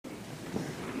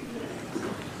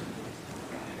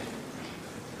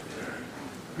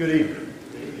Good evening.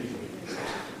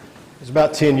 It was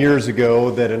about 10 years ago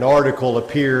that an article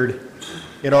appeared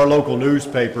in our local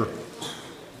newspaper,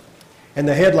 and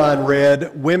the headline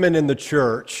read, "Women in the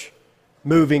Church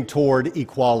Moving Toward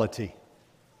Equality."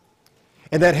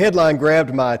 And that headline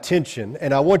grabbed my attention,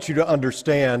 and I want you to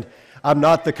understand I'm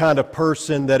not the kind of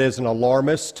person that is an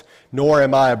alarmist, nor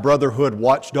am I a brotherhood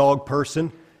watchdog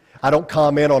person. I don't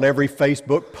comment on every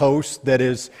Facebook post that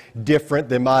is different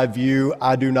than my view.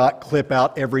 I do not clip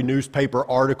out every newspaper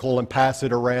article and pass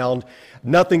it around.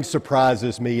 Nothing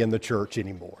surprises me in the church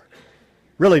anymore.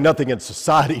 Really, nothing in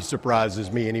society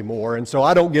surprises me anymore, and so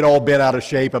I don't get all bent out of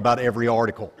shape about every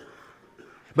article.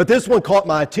 But this one caught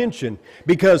my attention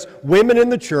because women in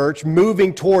the church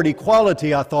moving toward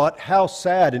equality, I thought, how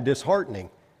sad and disheartening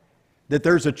that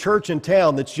there's a church in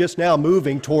town that's just now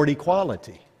moving toward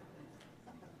equality.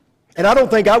 And I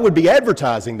don't think I would be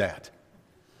advertising that.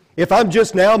 If I'm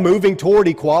just now moving toward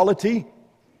equality,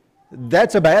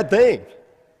 that's a bad thing.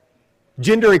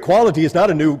 Gender equality is not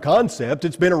a new concept.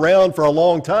 It's been around for a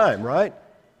long time, right?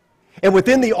 And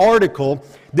within the article,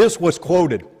 this was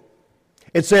quoted.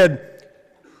 It said,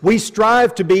 "We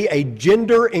strive to be a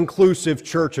gender-inclusive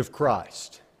Church of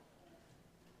Christ."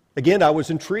 Again, I was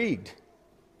intrigued.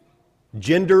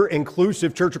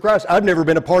 Gender-inclusive Church of Christ. I've never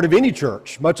been a part of any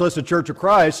church, much less a Church of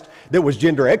Christ that was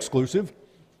gender-exclusive.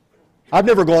 I've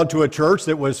never gone to a church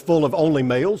that was full of only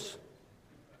males.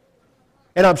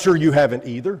 And I'm sure you haven't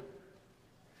either.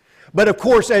 But of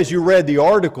course, as you read the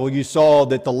article, you saw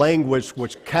that the language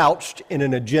was couched in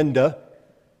an agenda,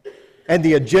 and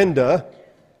the agenda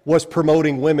was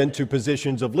promoting women to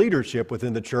positions of leadership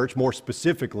within the church. More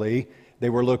specifically, they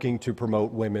were looking to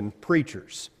promote women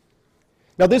preachers.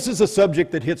 Now, this is a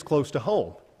subject that hits close to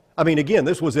home. I mean, again,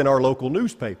 this was in our local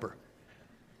newspaper.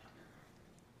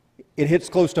 It hits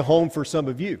close to home for some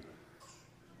of you.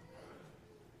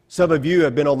 Some of you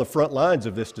have been on the front lines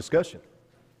of this discussion.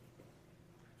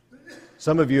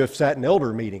 Some of you have sat in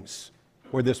elder meetings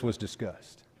where this was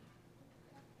discussed.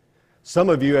 Some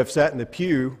of you have sat in the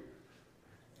pew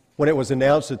when it was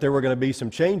announced that there were going to be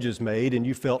some changes made and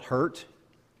you felt hurt,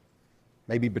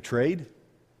 maybe betrayed.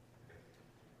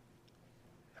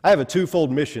 I have a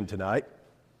twofold mission tonight.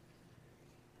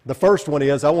 The first one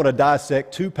is I want to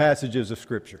dissect two passages of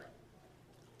Scripture.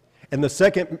 And the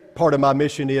second part of my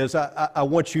mission is I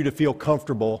want you to feel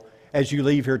comfortable as you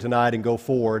leave here tonight and go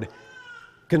forward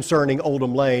concerning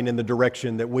Oldham Lane in the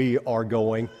direction that we are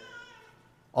going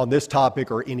on this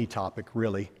topic or any topic,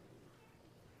 really.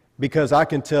 Because I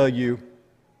can tell you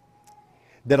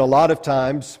that a lot of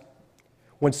times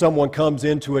when someone comes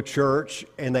into a church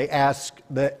and they ask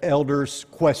the elders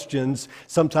questions,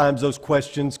 sometimes those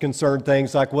questions concern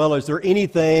things like, well, is there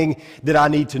anything that I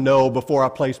need to know before I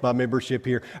place my membership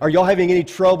here? Are y'all having any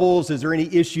troubles? Is there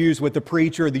any issues with the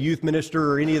preacher or the youth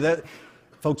minister or any of that?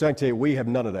 Folks, I can tell you, we have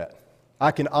none of that.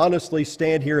 I can honestly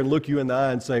stand here and look you in the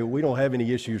eye and say, we don't have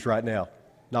any issues right now,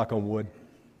 knock on wood.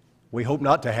 We hope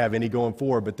not to have any going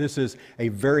forward, but this is a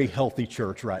very healthy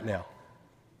church right now.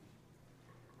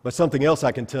 But something else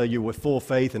I can tell you with full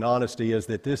faith and honesty is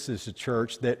that this is a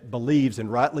church that believes in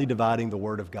rightly dividing the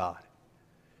Word of God.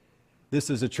 This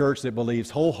is a church that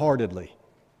believes wholeheartedly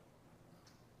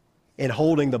in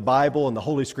holding the Bible and the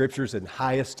Holy Scriptures in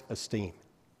highest esteem.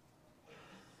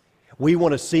 We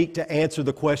want to seek to answer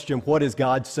the question, what is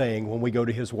God saying when we go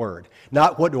to His Word?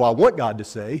 Not what do I want God to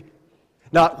say,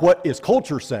 not what is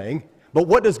culture saying, but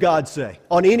what does God say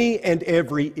on any and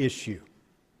every issue?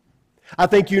 I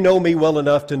think you know me well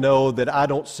enough to know that I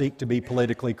don't seek to be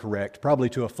politically correct, probably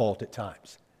to a fault at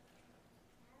times.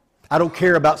 I don't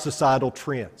care about societal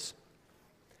trends.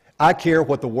 I care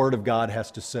what the Word of God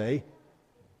has to say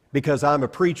because I'm a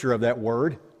preacher of that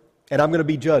Word, and I'm going to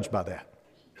be judged by that.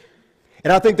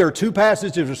 And I think there are two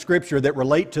passages of Scripture that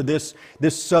relate to this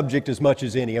subject as much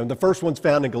as any. And the first one's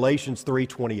found in Galatians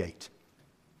 3:28.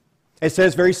 It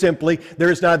says very simply, there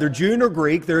is neither Jew nor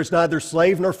Greek, there is neither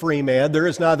slave nor free man, there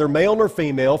is neither male nor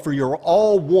female, for you are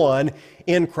all one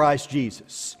in Christ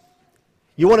Jesus.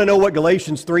 You want to know what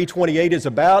Galatians 3:28 is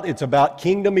about? It's about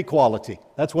kingdom equality.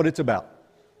 That's what it's about.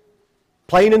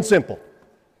 Plain and simple.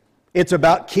 It's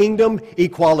about kingdom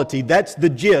equality. That's the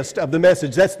gist of the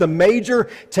message. That's the major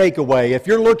takeaway. If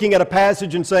you're looking at a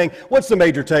passage and saying, what's the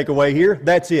major takeaway here?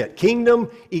 That's it.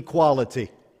 Kingdom equality.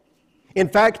 In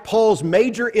fact, Paul's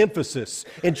major emphasis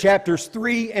in chapters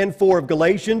 3 and 4 of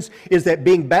Galatians is that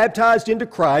being baptized into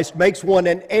Christ makes one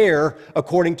an heir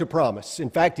according to promise. In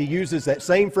fact, he uses that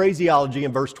same phraseology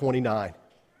in verse 29.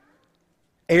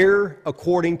 Heir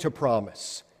according to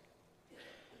promise.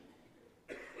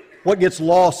 What gets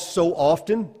lost so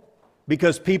often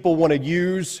because people want to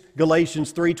use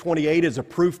Galatians 3:28 as a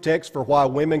proof text for why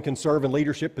women can serve in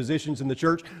leadership positions in the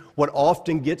church. What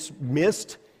often gets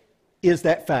missed is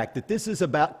that fact that this is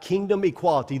about kingdom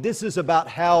equality. This is about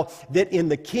how that in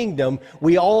the kingdom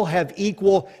we all have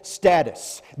equal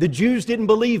status. The Jews didn't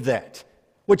believe that,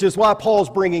 which is why Paul's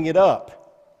bringing it up.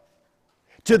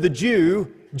 To the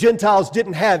Jew, Gentiles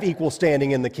didn't have equal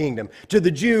standing in the kingdom. To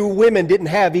the Jew, women didn't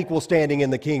have equal standing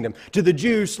in the kingdom. To the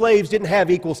Jew, slaves didn't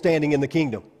have equal standing in the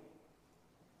kingdom.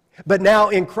 But now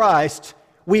in Christ,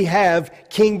 we have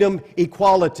kingdom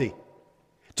equality.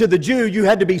 To the Jew, you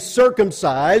had to be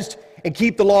circumcised and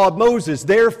keep the law of Moses.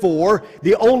 Therefore,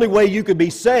 the only way you could be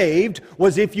saved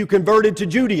was if you converted to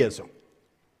Judaism.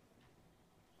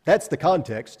 That's the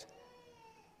context.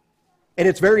 And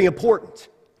it's very important.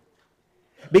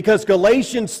 Because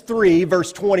Galatians 3,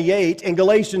 verse 28, and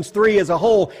Galatians 3 as a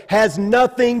whole has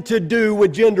nothing to do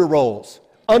with gender roles.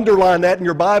 Underline that in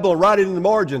your Bible and write it in the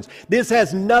margins. This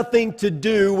has nothing to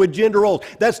do with gender roles.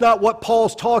 That's not what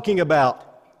Paul's talking about.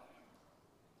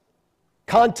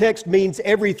 Context means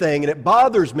everything, and it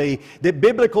bothers me that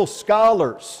biblical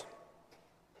scholars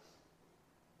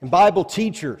and Bible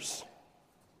teachers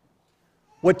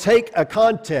would take a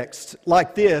context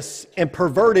like this and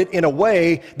pervert it in a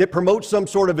way that promotes some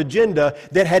sort of agenda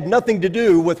that had nothing to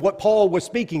do with what Paul was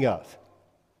speaking of.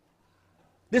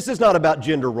 This is not about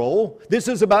gender role. This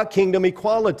is about kingdom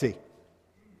equality.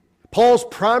 Paul's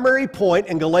primary point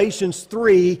in Galatians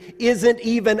 3 isn't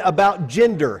even about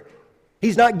gender.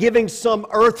 He's not giving some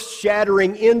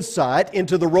earth-shattering insight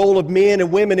into the role of men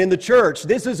and women in the church.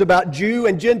 This is about Jew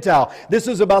and Gentile. This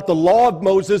is about the law of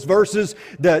Moses versus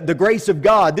the grace of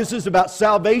God. This is about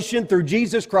salvation through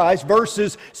Jesus Christ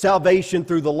versus salvation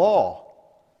through the law.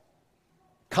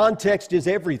 Context is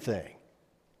everything.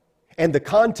 And the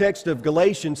context of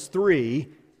Galatians 3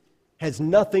 has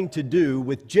nothing to do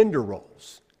with gender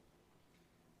roles.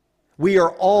 We are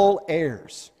all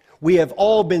heirs. We have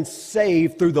all been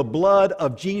saved through the blood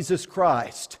of Jesus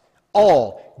Christ.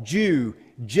 All, Jew,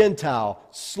 Gentile,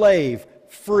 slave,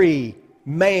 free,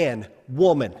 man,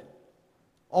 woman.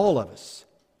 All of us.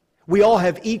 We all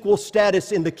have equal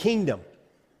status in the kingdom.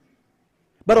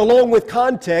 But along with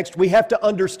context, we have to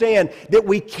understand that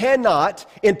we cannot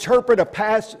interpret a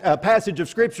passage of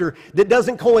Scripture that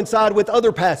doesn't coincide with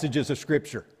other passages of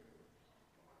Scripture.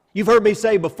 You've heard me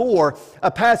say before,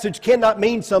 a passage cannot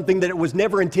mean something that it was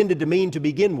never intended to mean to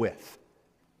begin with.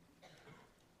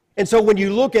 And so when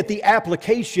you look at the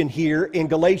application here in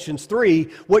Galatians 3,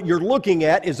 what you're looking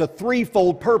at is a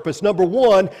threefold purpose. Number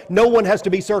one, no one has to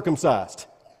be circumcised.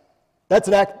 That's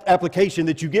an application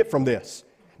that you get from this.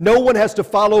 No one has to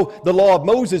follow the law of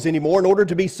Moses anymore in order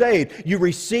to be saved. You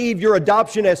receive your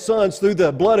adoption as sons through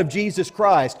the blood of Jesus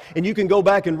Christ. And you can go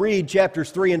back and read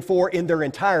chapters 3 and 4 in their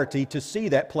entirety to see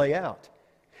that play out.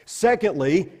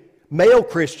 Secondly, male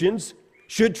Christians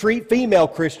should treat female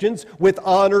Christians with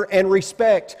honor and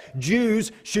respect.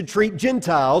 Jews should treat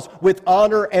Gentiles with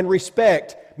honor and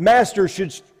respect. Masters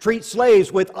should treat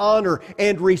slaves with honor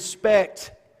and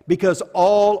respect. Because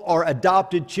all are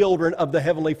adopted children of the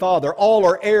Heavenly Father. All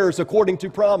are heirs according to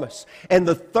promise. And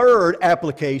the third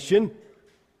application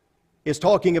is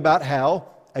talking about how,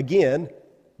 again,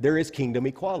 there is kingdom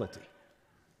equality.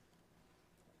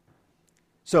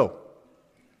 So,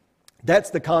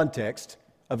 that's the context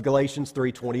of Galatians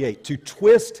 3:28. To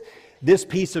twist this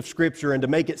piece of Scripture and to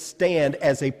make it stand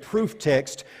as a proof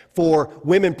text for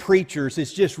women preachers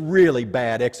is just really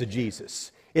bad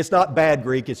exegesis. It's not bad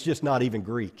Greek, it's just not even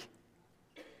Greek.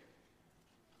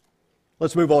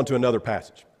 Let's move on to another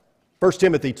passage. 1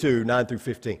 Timothy 2, 9 through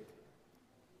 15.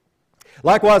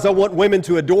 Likewise, I want women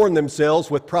to adorn themselves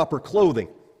with proper clothing,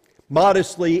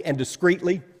 modestly and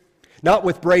discreetly, not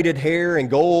with braided hair and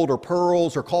gold or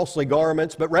pearls or costly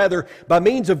garments, but rather by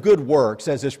means of good works,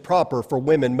 as is proper for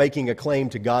women making a claim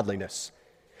to godliness.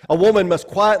 A woman must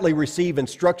quietly receive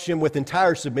instruction with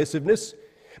entire submissiveness.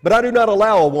 But I do not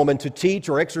allow a woman to teach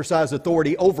or exercise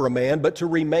authority over a man, but to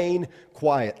remain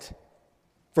quiet.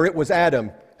 For it was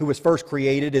Adam who was first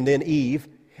created, and then Eve.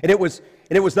 And it was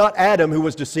not Adam who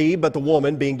was deceived, but the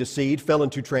woman, being deceived, fell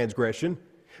into transgression.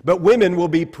 But women will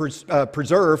be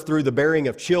preserved through the bearing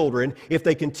of children if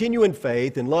they continue in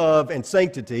faith and love and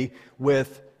sanctity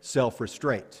with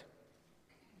self-restraint.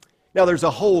 Now, there's a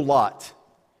whole lot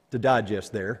to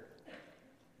digest there.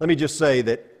 Let me just say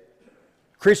that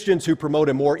Christians who promote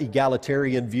a more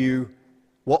egalitarian view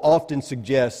will often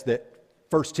suggest that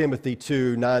 1 Timothy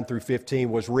 2, 9 through 15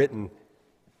 was written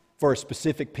for a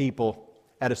specific people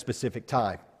at a specific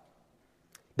time.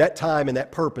 That time and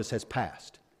that purpose has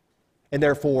passed. And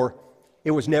therefore,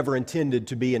 it was never intended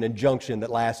to be an injunction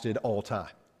that lasted all time.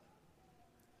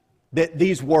 that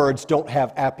these words don't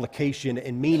have application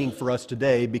and meaning for us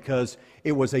today because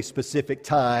it was a specific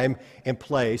time and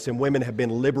place, and women have been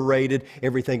liberated.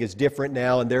 Everything is different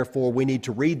now, and therefore we need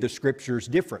to read the Scriptures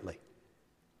differently.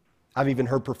 I've even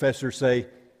heard professors say,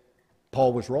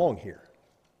 Paul was wrong here.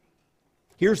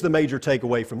 Here's the major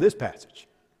takeaway from this passage.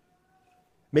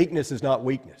 Meekness is not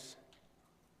weakness.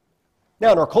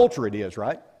 Now, in our culture it is,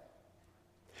 right?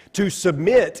 To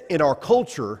submit in our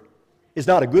culture is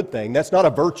not a good thing. That's not a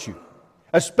virtue.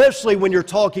 Especially when you're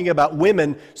talking about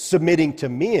women submitting to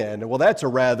men. Well, that's a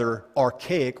rather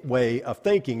archaic way of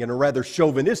thinking and a rather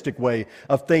chauvinistic way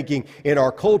of thinking in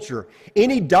our culture.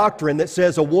 Any doctrine that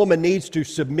says a woman needs to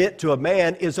submit to a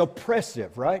man is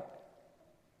oppressive, right?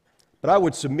 But I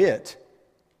would submit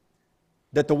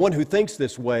that the one who thinks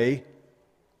this way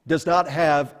does not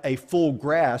have a full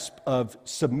grasp of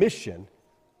submission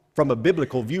from a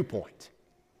biblical viewpoint.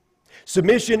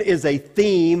 Submission is a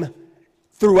theme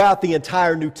throughout the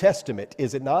entire New Testament,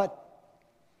 is it not?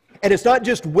 And it's not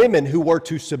just women who were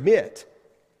to submit.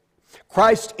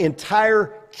 Christ's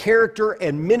entire character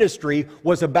and ministry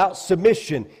was about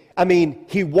submission. I mean,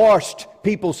 He washed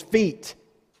people's feet.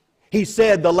 He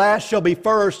said, the last shall be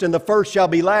first and the first shall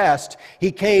be last.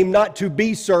 He came not to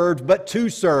be served, but to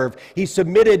serve. He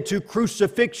submitted to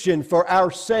crucifixion for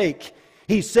our sake.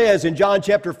 He says in John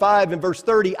chapter 5 and verse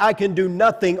 30, I can do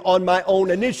nothing on my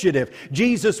own initiative.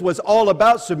 Jesus was all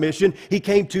about submission. He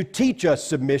came to teach us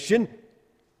submission.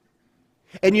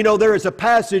 And you know, there is a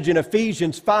passage in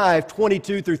Ephesians 5,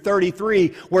 22 through 33,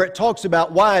 where it talks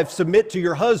about wives, submit to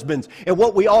your husbands. And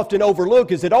what we often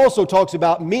overlook is it also talks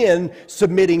about men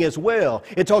submitting as well.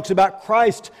 It talks about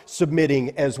Christ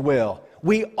submitting as well.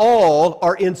 We all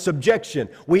are in subjection.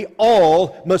 We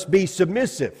all must be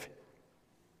submissive.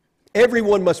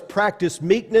 Everyone must practice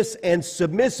meekness and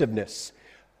submissiveness.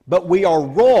 But we are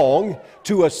wrong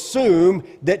to assume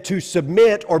that to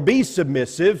submit or be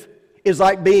submissive is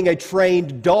like being a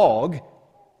trained dog.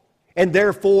 And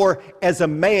therefore, as a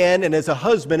man and as a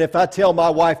husband, if I tell my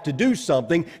wife to do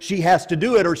something, she has to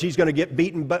do it or she's going to get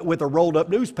beaten with a rolled up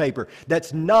newspaper.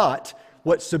 That's not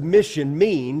what submission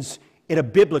means in a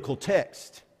biblical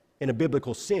text, in a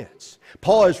biblical sense.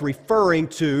 Paul is referring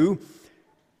to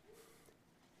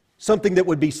something that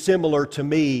would be similar to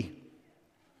me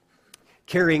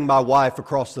carrying my wife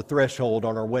across the threshold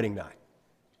on our wedding night.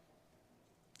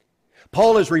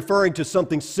 Paul is referring to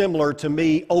something similar to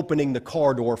me opening the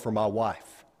car door for my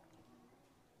wife.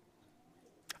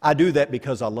 I do that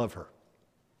because I love her.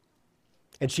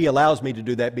 And she allows me to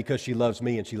do that because she loves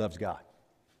me and she loves God.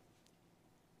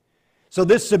 So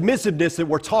this submissiveness that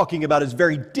we're talking about is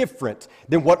very different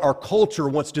than what our culture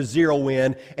wants to zero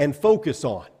in and focus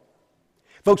on.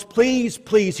 Folks,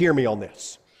 please hear me on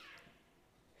this.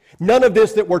 None of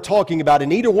this that we're talking about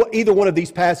in either one of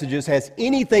these passages has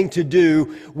anything to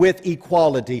do with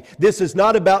equality. This is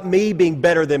not about me being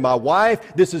better than my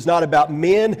wife. This is not about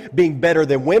men being better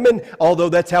than women, although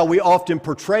that's how we often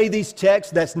portray these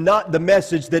texts. That's not the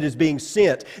message that is being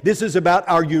sent. This is about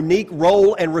our unique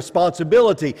role and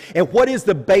responsibility. And what is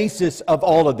the basis of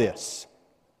all of this?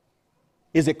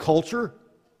 Is it culture?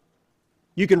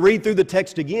 You can read through the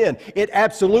text again. It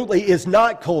absolutely is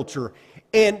not culture.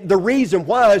 And the reason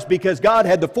why is because God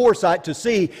had the foresight to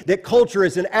see that culture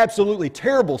is an absolutely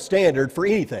terrible standard for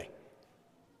anything.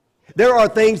 There are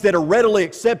things that are readily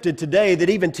accepted today that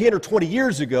even 10 or 20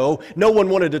 years ago, no one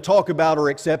wanted to talk about or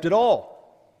accept at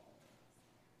all.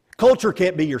 Culture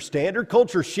can't be your standard.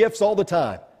 Culture shifts all the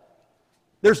time.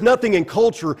 There's nothing in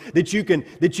culture that you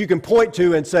can point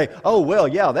to and say, oh, well,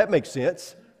 yeah, that makes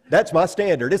sense. That's my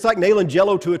standard. It's like nailing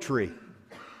Jell-O to a tree.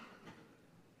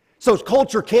 So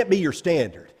culture can't be your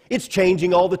standard. It's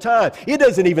changing all the time. It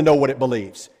doesn't even know what it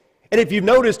believes. And if you've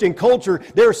noticed in culture,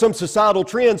 there are some societal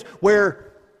trends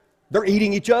where they're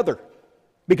eating each other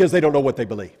because they don't know what they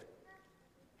believe.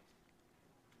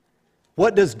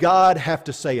 What does God have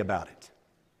to say about it?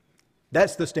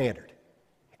 That's the standard.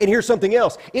 And here's something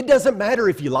else. It doesn't matter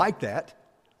if you like that.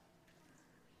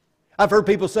 I've heard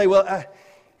people say, well,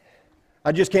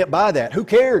 I just can't buy that. Who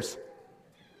cares?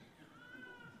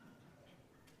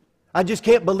 I just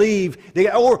can't believe,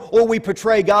 or we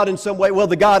portray God in some way. Well,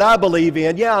 the God I believe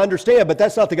in, yeah, I understand, but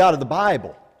that's not the God of the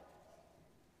Bible.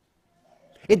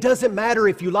 It doesn't matter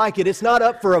if you like it. It's not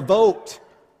up for a vote.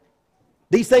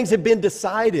 These things have been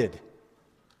decided.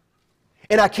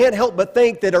 And I can't help but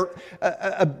think that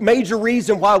a major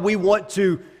reason why we want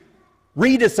to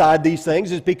redecide these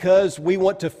things is because we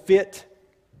want to fit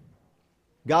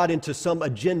God into some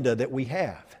agenda that we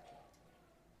have.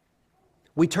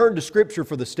 We turn to Scripture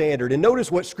for the standard, and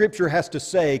notice what Scripture has to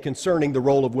say concerning the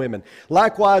role of women.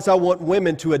 Likewise, I want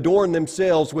women to adorn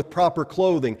themselves with proper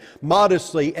clothing,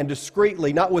 modestly and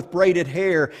discreetly, not with braided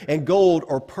hair and gold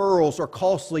or pearls or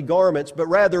costly garments, but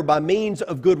rather by means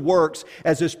of good works,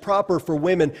 as is proper for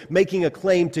women, making a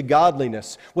claim to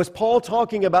godliness. Was Paul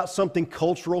talking about something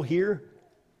cultural here?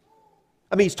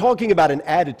 I mean, he's talking about an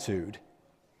attitude.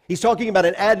 He's talking about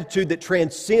an attitude that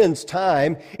transcends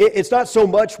time. It's not so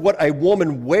much what a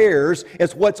woman wears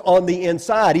as what's on the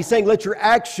inside. He's saying let your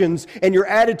actions and your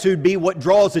attitude be what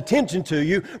draws attention to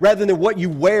you rather than what you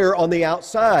wear on the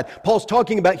outside. Paul's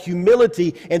talking about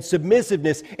humility and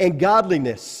submissiveness and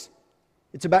godliness.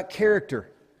 It's about character.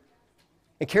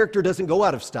 And character doesn't go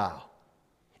out of style.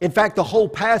 In fact, the whole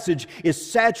passage is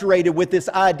saturated with this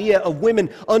idea of women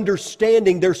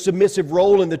understanding their submissive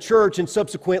role in the church and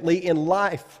subsequently in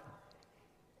life.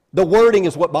 The wording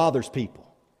is what bothers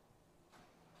people.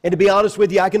 And to be honest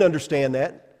with you, I can understand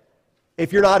that.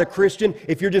 If you're not a Christian,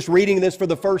 if you're just reading this for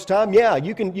the first time, yeah,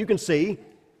 you can see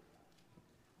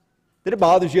that it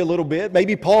bothers you a little bit.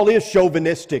 Maybe Paul is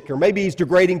chauvinistic, or maybe he's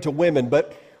degrading to women,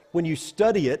 but when you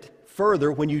study it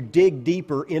further, when you dig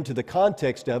deeper into the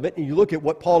context of it and you look at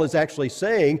what Paul is actually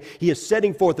saying, he is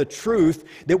setting forth a truth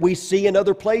that we see in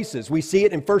other places. We see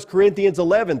it in 1 Corinthians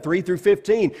 11, 3 through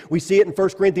 15. We see it in 1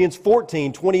 Corinthians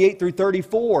 14, 28 through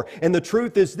 34. And the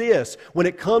truth is this: when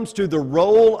it comes to the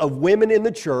role of women in the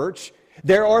church,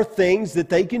 there are things that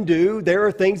they can do, there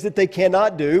are things that they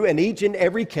cannot do, and each and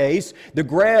every case, the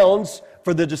grounds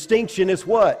for the distinction is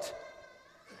what?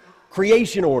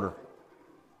 Creation order.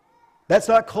 That's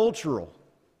not cultural.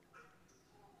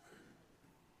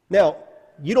 Now,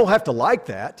 you don't have to like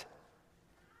that,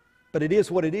 but it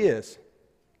is what it is.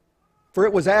 For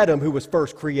it was Adam who was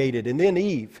first created, and then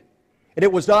Eve. And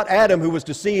it was not Adam who was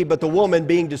deceived, but the woman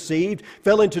being deceived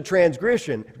fell into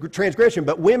transgression.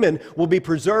 But women will be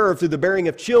preserved through the bearing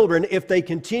of children if they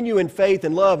continue in faith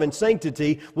and love and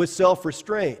sanctity with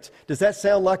self-restraint. Does that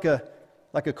sound like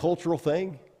a cultural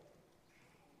thing?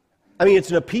 I mean,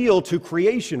 it's an appeal to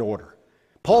creation order.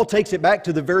 Paul takes it back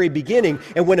to the very beginning,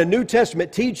 and when a New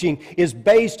Testament teaching is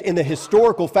based in the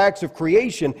historical facts of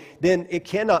creation, then it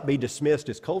cannot be dismissed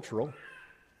as cultural.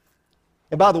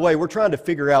 And by the way, we're trying to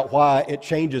figure out why it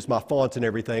changes my fonts and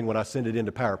everything when I send it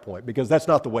into PowerPoint, because that's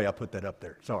not the way I put that up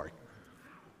there. Sorry.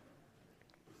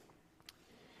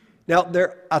 Now,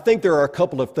 I think there are a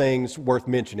couple of things worth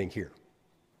mentioning here.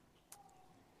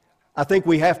 I think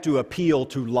we have to appeal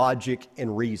to logic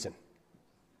and reason.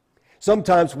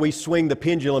 Sometimes we swing the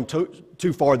pendulum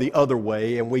too far the other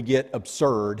way and we get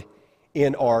absurd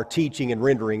in our teaching and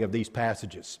rendering of these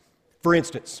passages. For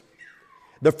instance,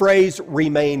 the phrase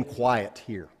remain quiet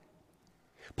here.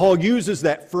 Paul uses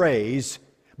that phrase,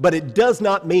 but it does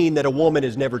not mean that a woman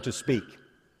is never to speak.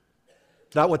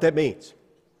 It's not what that means.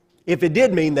 If it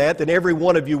did mean that, then every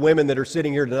one of you women that are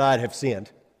sitting here tonight have sinned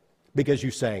because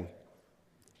you sang.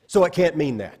 So it can't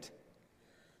mean that.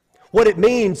 What it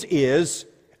means is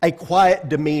a quiet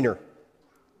demeanor,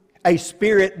 a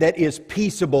spirit that is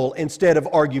peaceable instead of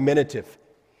argumentative.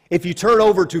 If you turn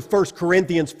over to 1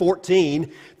 Corinthians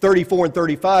 14, 34 and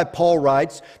 35, Paul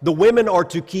writes, "The women are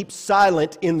to keep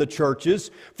silent in the churches,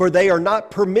 for they are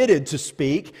not permitted to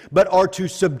speak, but are to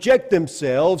subject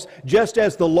themselves, just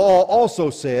as the law also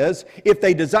says, if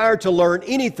they desire to learn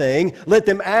anything, let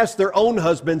them ask their own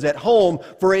husbands at home,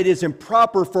 for it is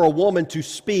improper for a woman to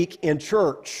speak in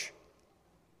church."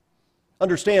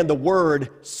 Understand the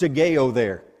word sigeo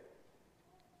there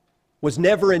was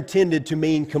never intended to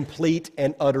mean complete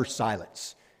and utter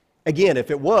silence. Again, if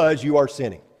it was, you are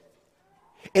sinning.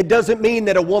 It doesn't mean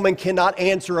that a woman cannot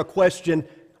answer a question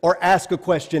or ask a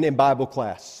question in Bible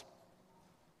class.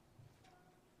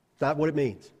 It's not what it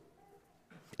means.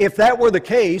 If that were the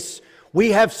case,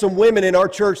 we have some women in our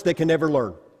church that can never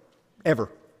learn, ever.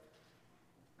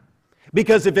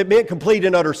 Because if it meant complete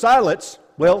and utter silence,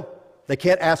 well, they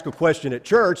can't ask a question at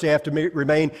church. They have to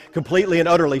remain completely and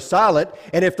utterly silent.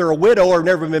 And if they're a widow or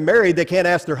never been married, they can't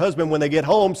ask their husband when they get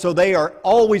home, so they are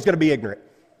always going to be ignorant.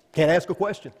 Can't ask a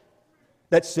question.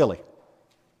 That's silly.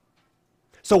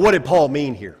 So what did Paul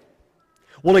mean here?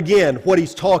 Well, again, what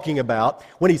he's talking about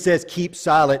when he says keep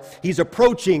silent, he's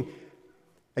approaching,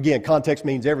 again, context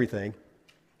means everything.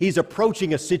 He's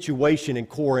approaching a situation in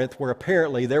Corinth where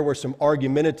apparently there were some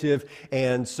argumentative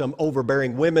and some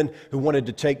overbearing women who wanted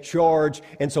to take charge.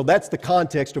 And so that's the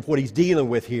context of what he's dealing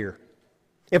with here.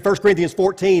 In 1 Corinthians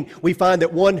 14, we find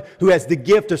that one who has the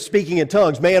gift of speaking in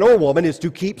tongues, man or woman, is to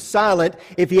keep silent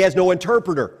if he has no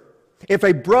interpreter. If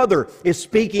a brother is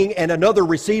speaking and another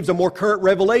receives a more current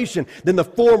revelation, then the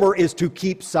former is to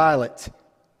keep silent.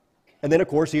 And then, of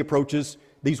course, he approaches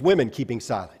these women keeping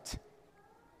silent.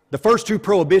 The first two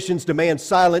prohibitions demand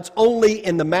silence only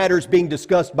in the matters being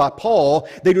discussed by Paul.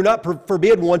 They do not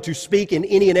forbid one to speak in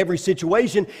any and every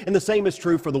situation, and the same is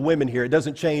true for the women here. It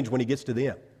doesn't change when he gets to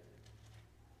them.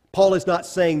 Paul is not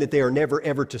saying that they are never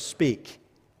ever to speak,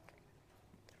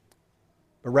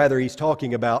 but rather he's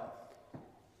talking about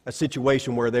a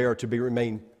situation where they are to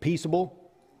remain peaceable.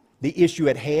 The issue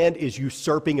at hand is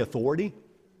usurping authority.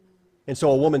 And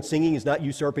so a woman singing is not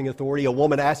usurping authority. A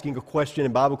woman asking a question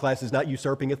in Bible class is not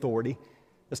usurping authority.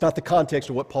 That's not the context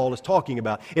of what Paul is talking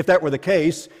about. If that were the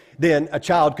case, then a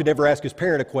child could never ask his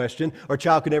parent a question, or a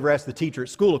child could never ask the teacher at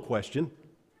school a question.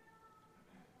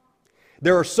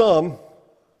 There are some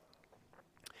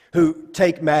who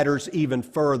take matters even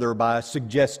further by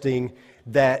suggesting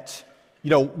that,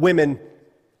 women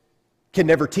can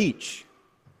never teach.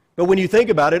 But when you think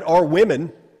about it, our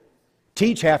women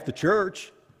teach half the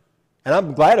church. And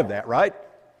I'm glad of that, right?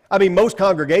 I mean, most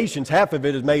congregations, half of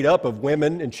it is made up of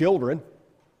women and children.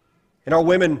 And our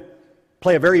women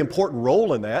play a very important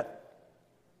role in that.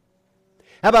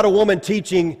 How about a woman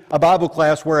teaching a Bible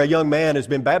class where a young man has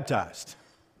been baptized?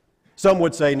 Some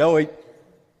would say, no,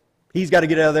 he's got to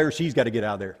get out of there, she's got to get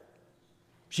out of there.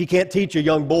 She can't teach a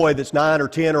young boy that's 9 or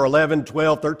 10 or 11,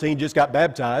 12, 13, just got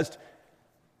baptized.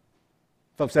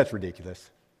 Folks, that's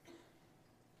ridiculous.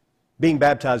 Being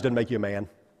baptized doesn't make you a man.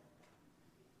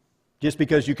 Just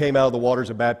because you came out of the waters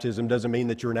of baptism doesn't mean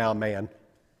that you're now a man.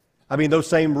 I mean, those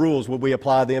same rules, would we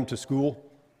apply them to school?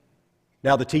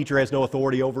 Now the teacher has no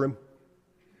authority over him.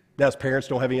 Now his parents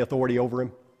don't have any authority over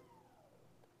him.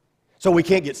 So we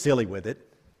can't get silly with it.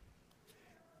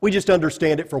 We just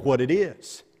understand it for what it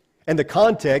is. And the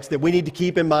context that we need to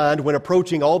keep in mind when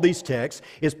approaching all these texts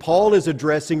is Paul is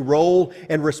addressing role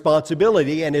and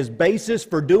responsibility, and his basis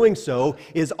for doing so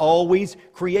is always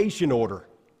creation order.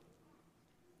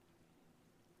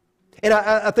 And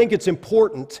I think it's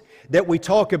important that we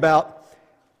talk about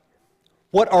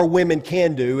what our women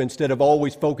can do instead of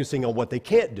always focusing on what they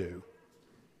can't do.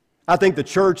 I think the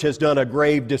church has done a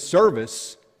grave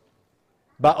disservice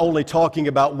by only talking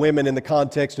about women in the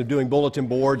context of doing bulletin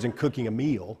boards and cooking a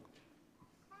meal.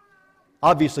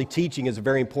 Obviously, teaching is a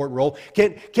very important role.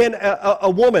 Can a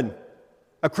woman,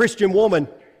 a Christian woman,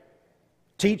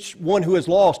 teach one who is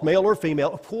lost, male or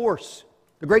female? Of course.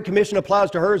 The Great Commission applies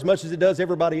to her as much as it does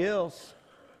everybody else.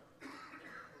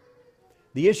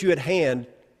 The issue at hand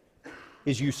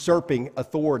is usurping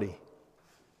authority.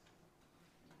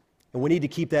 And we need to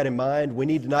keep that in mind. We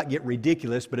need to not get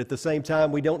ridiculous, but at the same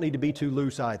time, we don't need to be too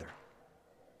loose either.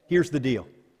 Here's the deal.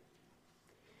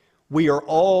 We are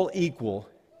all equal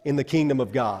in the kingdom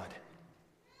of God,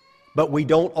 but we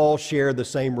don't all share the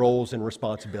same roles and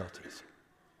responsibilities.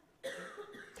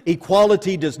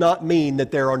 Equality does not mean that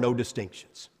there are no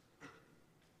distinctions.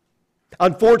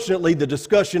 Unfortunately, the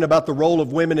discussion about the role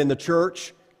of women in the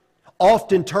church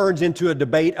often turns into a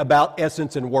debate about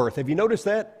essence and worth. Have you noticed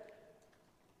that?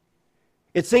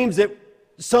 It seems that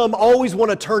some always want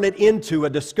to turn it into a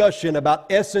discussion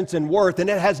about essence and worth, and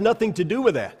it has nothing to do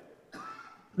with that.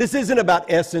 This isn't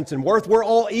about essence and worth. We're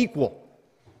all equal.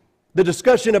 The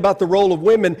discussion about the role of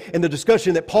women and the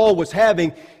discussion that Paul was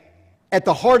having at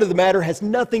the heart of the matter has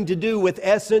nothing to do with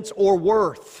essence or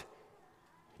worth.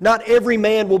 Not every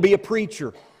man will be a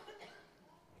preacher.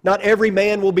 Not every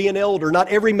man will be an elder. Not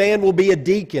every man will be a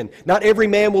deacon. Not every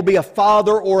man will be a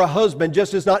father or a husband,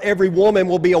 just as not every woman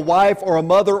will be a wife or a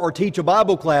mother or teach a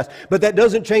Bible class. But that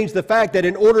doesn't change the fact that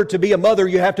in order to be a mother,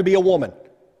 you have to be a woman.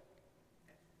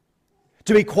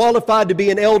 To be qualified to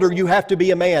be an elder, you have to be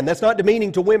a man. That's not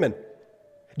demeaning to women.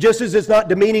 Just as it's not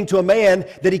demeaning to a man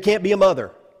that he can't be a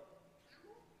mother.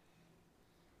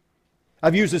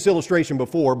 I've used this illustration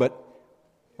before, but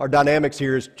our dynamics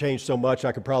here has changed so much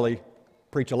I could probably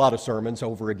preach a lot of sermons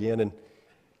over again, and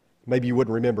maybe you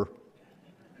wouldn't remember.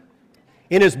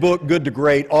 In his book, Good to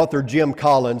Great, author Jim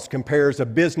Collins compares a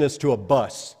business to a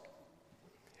bus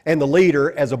and the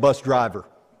leader as a bus driver.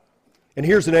 And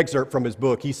here's an excerpt from his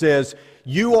book. He says,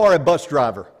 "You are a bus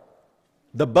driver.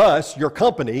 The bus, your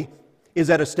company, is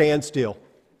at a standstill,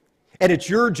 and it's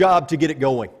your job to get it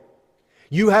going.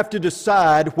 You have to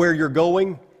decide where you're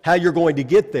going, how you're going to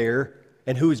get there,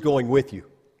 and who is going with you.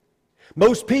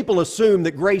 Most people assume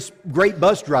that great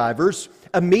bus drivers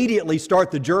immediately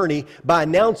start the journey by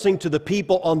announcing to the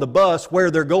people on the bus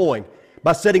where they're going,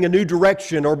 by setting a new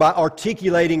direction or by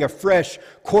articulating a fresh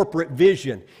corporate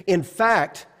vision. In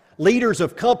fact, leaders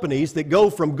of companies that go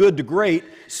from good to great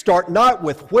start not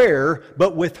with where,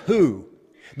 but with who.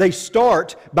 They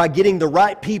start by getting the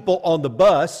right people on the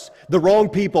bus, the wrong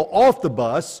people off the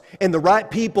bus, and the right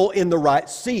people in the right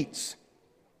seats.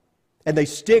 And they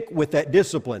stick with that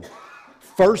discipline.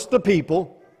 First the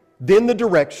people, then the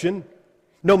direction,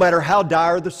 no matter how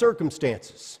dire the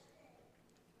circumstances.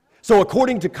 So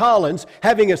according to Collins,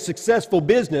 having a successful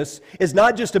business is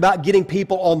not just about getting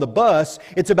people on the bus,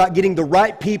 it's about getting the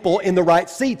right people in the right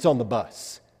seats on the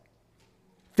bus.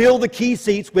 Fill the key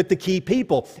seats with the key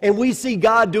people. And we see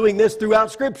God doing this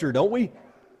throughout Scripture, don't we?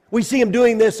 We see Him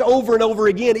doing this over and over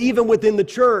again, even within the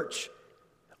church.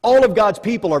 All of God's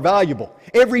people are valuable.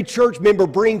 Every church member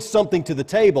brings something to the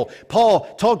table. Paul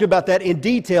talked about that in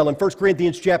detail in 1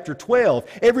 Corinthians chapter 12.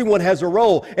 Everyone has a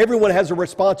role. Everyone has a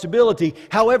responsibility.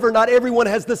 However, not everyone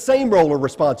has the same role or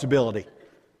responsibility.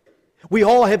 We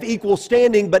all have equal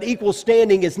standing, but equal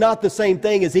standing is not the same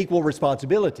thing as equal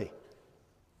responsibility.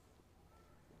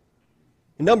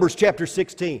 In Numbers chapter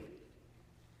 16,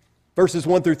 verses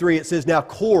 1 through 3, it says, Now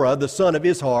Korah, the son of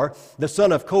Izhar, the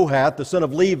son of Kohath, the son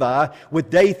of Levi, with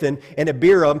Dathan and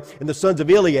Abiram, and the sons of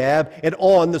Eliab, and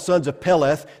On, the sons of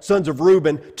Peleth, sons of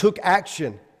Reuben, took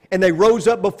action. And they rose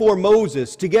up before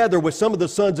Moses, together with some of the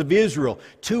sons of Israel,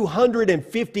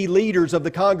 250 leaders of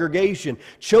the congregation,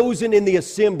 chosen in the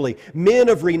assembly, men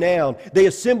of renown. They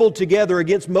assembled together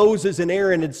against Moses and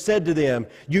Aaron and said to them,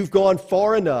 You've gone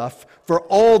far enough, for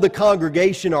all the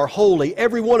congregation are holy,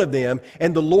 every one of them,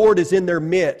 and the Lord is in their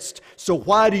midst. So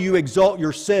why do you exalt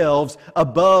yourselves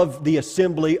above the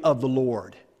assembly of the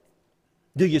Lord?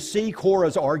 Do you see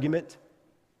Korah's argument?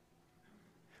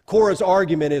 Korah's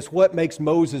argument is what makes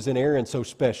Moses and Aaron so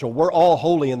special. We're all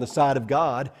holy in the sight of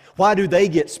God. Why do they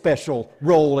get special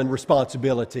role and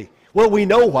responsibility? Well, we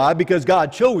know why, because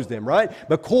God chose them, right?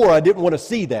 But Korah didn't want to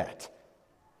see that.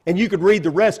 And you could read the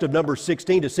rest of Numbers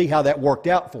 16 to see how that worked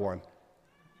out for him.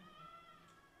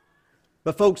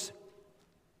 But folks,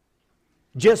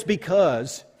 just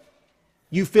because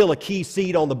you fill a key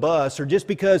seat on the bus, or just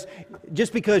because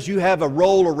you have a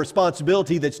role or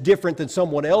responsibility that's different than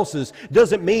someone else's,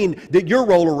 doesn't mean that your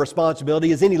role or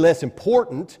responsibility is any less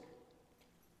important.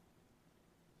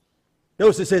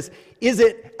 Notice it says, Is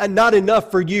it not enough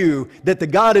for you that the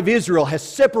God of Israel has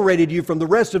separated you from the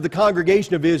rest of the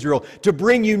congregation of Israel to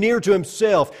bring you near to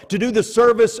Himself, to do the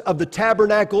service of the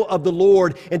tabernacle of the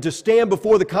Lord, and to stand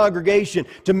before the congregation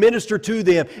to minister to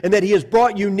them, and that He has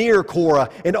brought you near, Korah,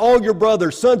 and all your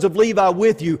brothers, sons of Levi,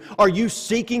 with you? Are you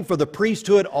seeking for the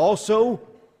priesthood also?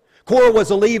 Korah was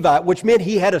a Levite, which meant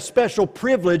he had a special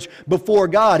privilege before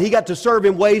God. He got to serve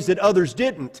in ways that others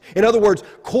didn't. In other words,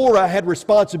 Korah had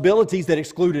responsibilities that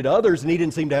excluded others, and he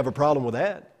didn't seem to have a problem with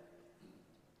that.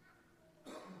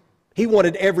 He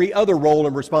wanted every other role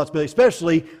and responsibility,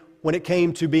 especially when it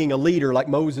came to being a leader like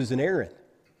Moses and Aaron.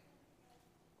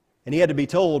 And he had to be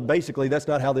told, basically, that's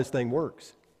not how this thing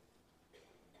works.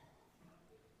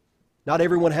 Not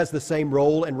everyone has the same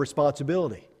role and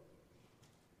responsibility.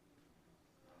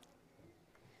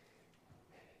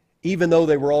 Even though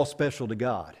they were all special to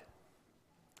God,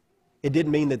 it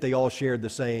didn't mean that they all shared the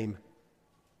same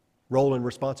role and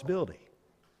responsibility.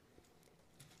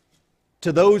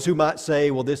 To those who might say,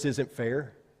 well, this isn't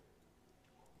fair.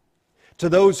 To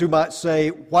those who might say,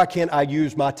 why can't I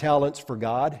use my talents for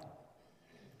God?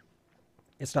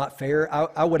 It's not fair.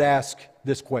 I would ask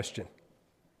this question.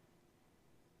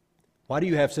 Why do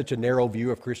you have such a narrow view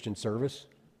of Christian service?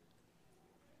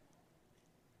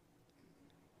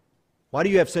 Why do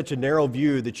you have such a narrow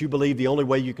view that you believe the only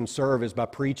way you can serve is by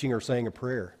preaching or saying a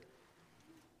prayer?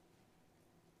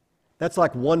 That's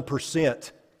like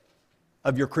 1%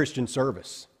 of your Christian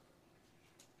service.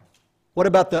 What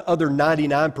about the other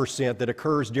 99% that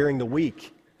occurs during the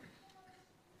week?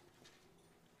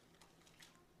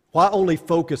 Why only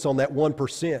focus on that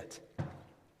 1%?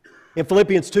 In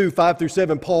Philippians 2, 5 through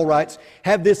 7, Paul writes,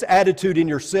 Have this attitude in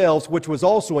yourselves, which was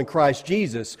also in Christ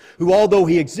Jesus, who, although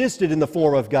He existed in the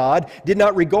form of God, did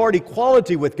not regard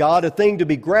equality with God a thing to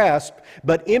be grasped,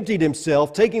 but emptied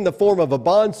Himself, taking the form of a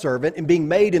bondservant and being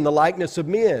made in the likeness of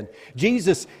men.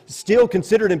 Jesus still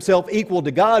considered Himself equal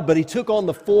to God, but He took on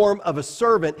the form of a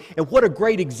servant. And what a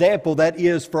great example that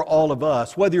is for all of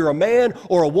us. Whether you're a man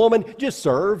or a woman, just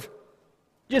serve.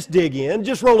 Just dig in.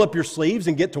 Just roll up your sleeves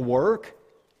and get to work.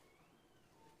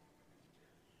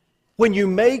 When you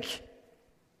make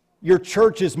your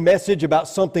church's message about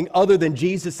something other than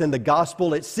Jesus and the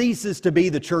gospel, it ceases to be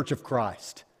the church of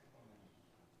Christ.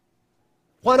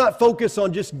 Why not focus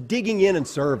on just digging in and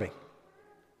serving?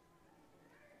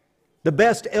 The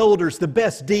best elders, the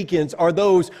best deacons are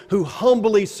those who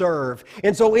humbly serve.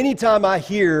 And so anytime I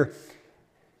hear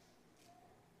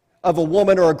of a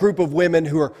woman or a group of women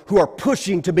who are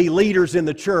pushing to be leaders in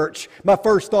the church, my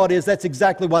first thought is that's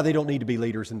exactly why they don't need to be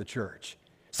leaders in the church.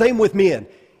 Same with men.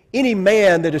 Any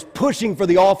man that is pushing for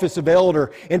the office of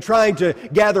elder and trying to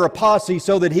gather a posse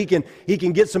so that he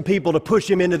can get some people to push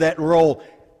him into that role,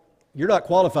 you're not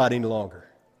qualified any longer.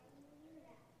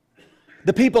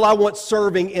 The people I want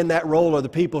serving in that role are the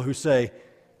people who say,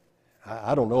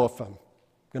 I don't know if I'm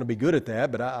going to be good at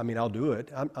that, but I'll do it.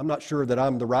 I'm not sure that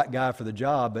I'm the right guy for the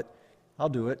job, but I'll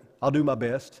do it. I'll do my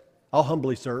best. I'll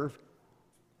humbly serve.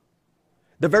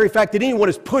 The very fact that anyone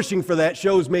is pushing for that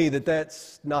shows me that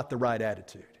that's not the right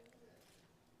attitude.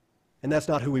 And that's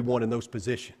not who we want in those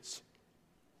positions.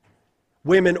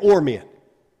 Women or men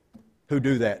who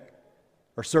do that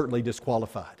are certainly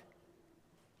disqualified.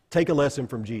 Take a lesson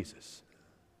from Jesus.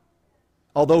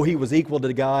 Although he was equal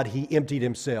to God, he emptied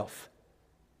himself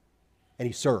and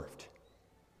he served.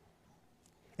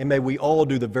 And may we all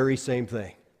do the very same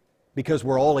thing, because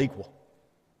we're all equal.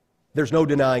 There's no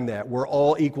denying that. We're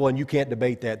all equal, and you can't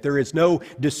debate that. There is no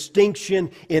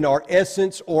distinction in our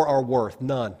essence or our worth.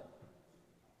 None.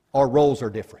 Our roles are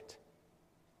different.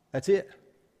 That's it.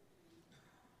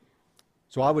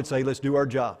 So I would say let's do our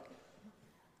job.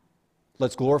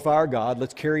 Let's glorify our God.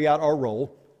 Let's carry out our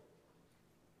role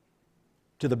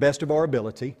to the best of our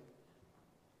ability.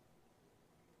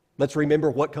 Let's remember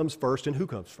what comes first and who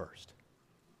comes first.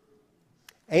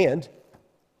 And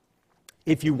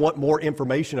if you want more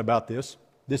information about this,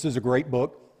 this is a great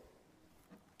book.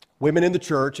 Women in the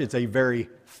Church. It's a very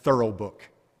thorough book.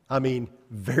 I mean,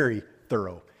 very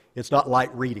thorough. It's not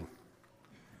light reading.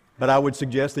 But I would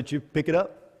suggest that you pick it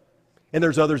up. And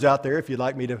there's others out there. If you'd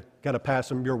like me to kind of pass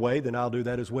them your way, then I'll do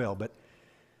that as well. But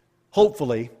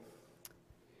hopefully,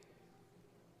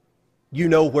 you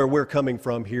know where we're coming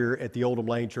from here at the Oldham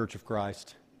Lane Church of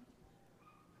Christ.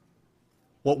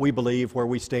 What we believe, where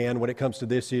we stand when it comes to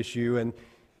this issue. And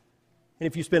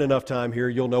if you spend enough time here,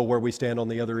 you'll know where we stand on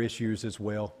the other issues as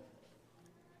well.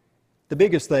 The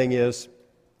biggest thing is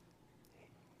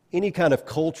any kind of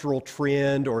cultural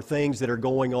trend or things that are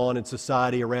going on in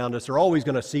society around us are always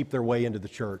going to seep their way into the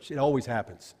church. It always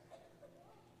happens.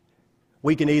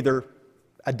 We can either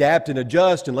adapt and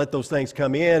adjust and let those things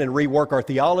come in and rework our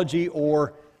theology,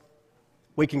 or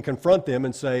we can confront them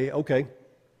and say, okay,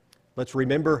 let's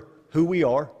remember who we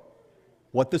are,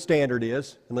 what the standard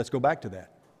is, and let's go back to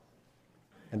that.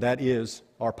 And that is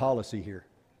our policy here.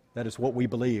 That is what we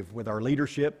believe with our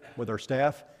leadership, with our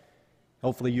staff,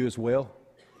 hopefully you as well.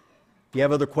 If you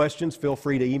have other questions, feel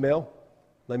free to email.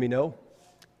 Let me know.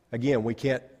 Again, we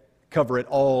can't cover it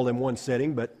all in one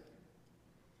setting, but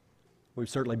we'd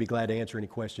certainly be glad to answer any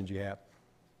questions you have.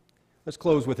 Let's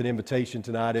close with an invitation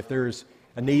tonight. If there's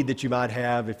a need that you might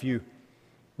have, if you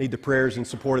need the prayers and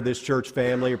support of this church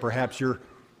family, or perhaps you're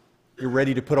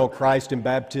ready to put on Christ in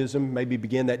baptism, maybe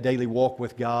begin that daily walk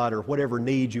with God, or whatever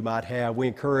needs you might have, we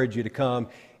encourage you to come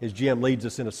as Jim leads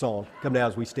us in a song. Come now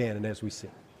as we stand and as we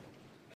sing.